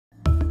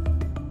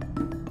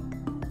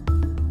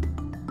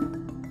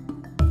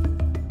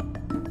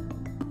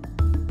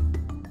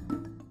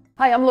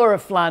Hi, I'm Laura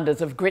Flanders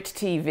of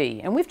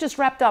GRITtv, and we've just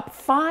wrapped up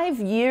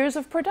 5 years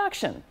of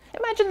production.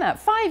 Imagine that,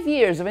 5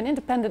 years of an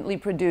independently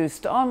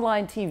produced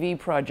online TV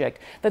project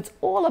that's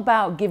all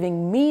about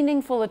giving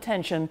meaningful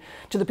attention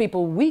to the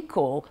people we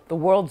call the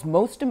world's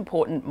most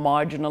important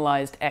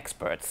marginalized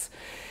experts.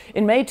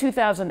 In May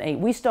 2008,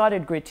 we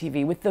started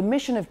GRITtv with the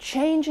mission of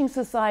changing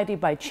society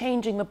by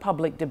changing the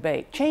public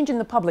debate. Changing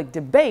the public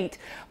debate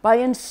by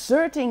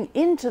inserting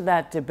into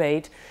that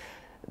debate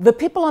the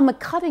people on the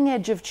cutting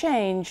edge of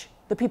change,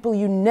 the people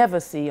you never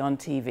see on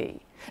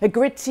TV. At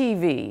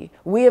GRITtv,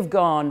 we have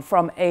gone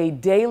from a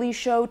daily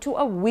show to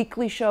a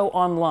weekly show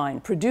online,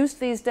 produced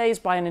these days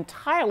by an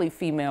entirely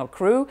female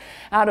crew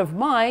out of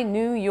my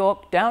New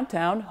York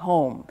downtown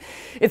home.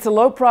 It's a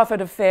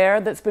low-profit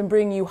affair that's been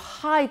bringing you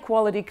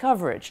high-quality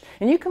coverage,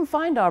 and you can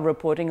find our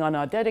reporting on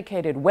our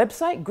dedicated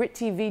website,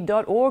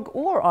 GRITtv.org,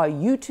 or our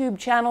YouTube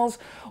channels,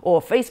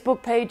 or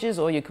Facebook pages,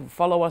 or you can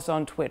follow us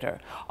on Twitter.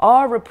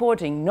 Our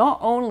reporting not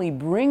only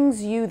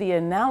brings you the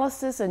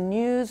analysis and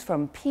news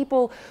from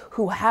people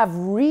who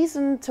have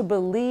reason to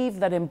believe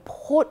that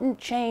important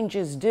change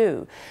is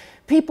due,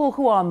 people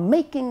who are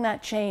making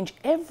that change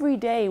every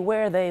day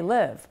where they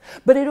live,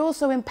 but it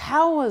also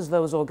empowers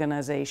those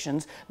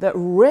organizations that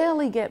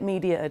rarely get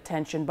media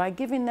attention by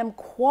giving them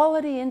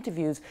quality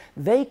interviews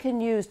they can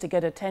use to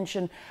get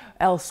attention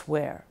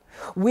elsewhere.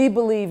 We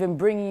believe in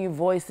bringing you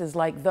voices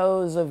like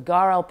those of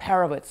Gar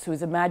Alperovitz,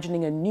 who's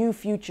imagining a new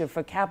future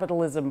for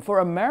capitalism, for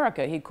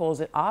America. He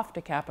calls it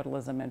after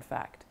capitalism, in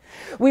fact.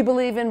 We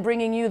believe in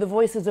bringing you the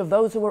voices of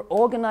those who are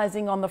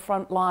organizing on the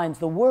front lines,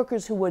 the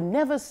workers who were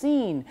never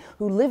seen,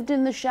 who lived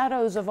in the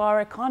shadows of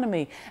our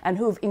economy, and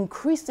who have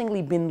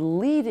increasingly been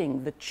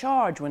leading the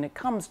charge when it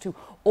comes to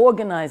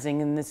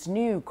organizing in this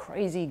new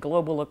crazy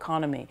global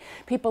economy.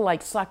 People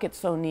like Saket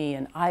Soni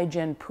and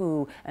Aijen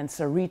Poo and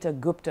Sarita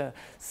Gupta,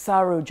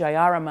 Saru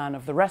Jayaraman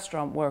of the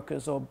Restaurant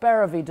Workers, or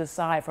Bhairavi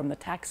Desai from the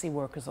Taxi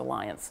Workers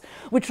Alliance.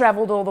 We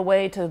traveled all the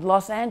way to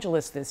Los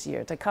Angeles this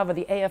year to cover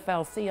the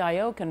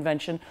AFL-CIO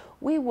convention.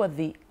 We were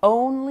the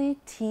only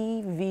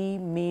TV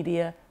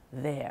media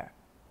there,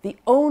 the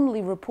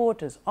only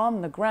reporters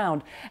on the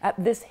ground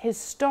at this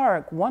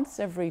historic once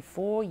every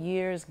 4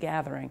 years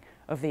gathering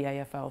of the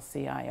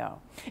AFL-CIO.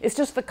 It's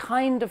just the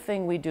kind of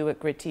thing we do at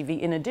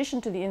GRITtv. In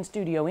addition to the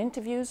in-studio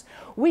interviews,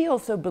 we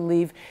also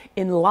believe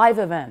in live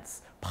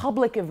events,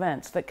 public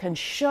events that can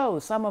show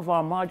some of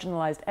our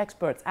marginalized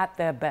experts at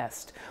their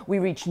best. We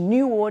reach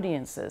new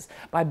audiences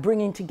by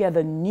bringing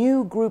together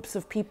new groups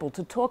of people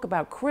to talk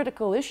about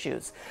critical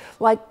issues,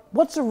 like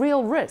what's a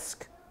real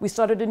risk? We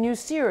started a new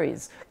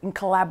series in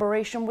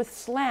collaboration with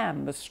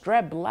SLAM, the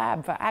Streb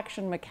Lab for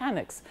Action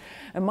Mechanics,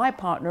 and my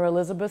partner,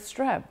 Elizabeth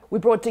Streb. We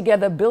brought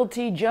together Bill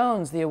T.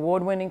 Jones, the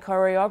award-winning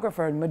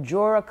choreographer, and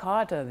Majora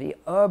Carter, the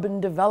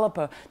urban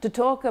developer, to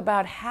talk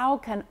about how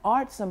can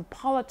arts and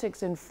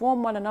politics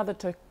inform one another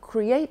to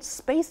create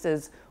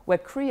spaces where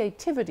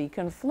creativity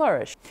can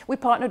flourish. We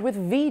partnered with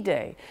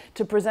V-Day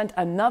to present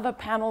another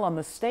panel on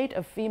the state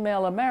of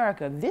female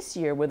America, this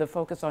year with a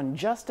focus on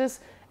justice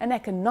and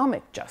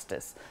economic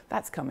justice.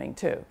 That's coming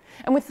too.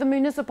 And with the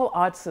Municipal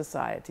Arts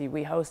Society,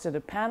 we hosted a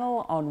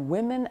panel on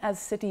women as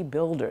city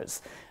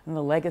builders and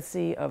the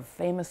legacy of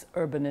famous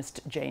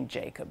urbanist Jane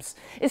Jacobs.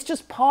 It's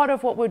just part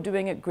of what we're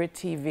doing at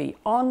GRITtv,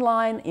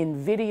 online, in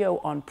video,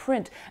 on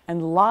print,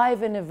 and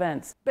live in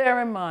events.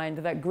 Bear in mind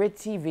that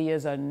GRITtv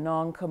is a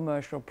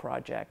non-commercial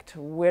project.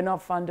 We're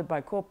not funded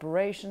by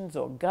corporations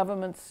or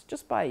governments,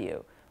 just by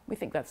you. We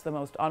think that's the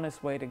most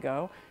honest way to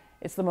go.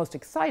 It's the most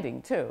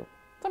exciting too.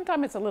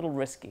 Sometimes it's a little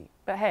risky,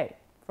 but hey,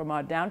 from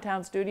our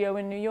downtown studio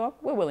in New York,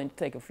 we're willing to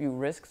take a few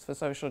risks for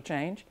social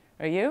change.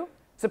 Are you?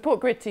 Support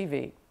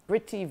GRITtv,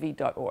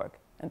 GRITtv.org,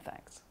 and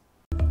thanks.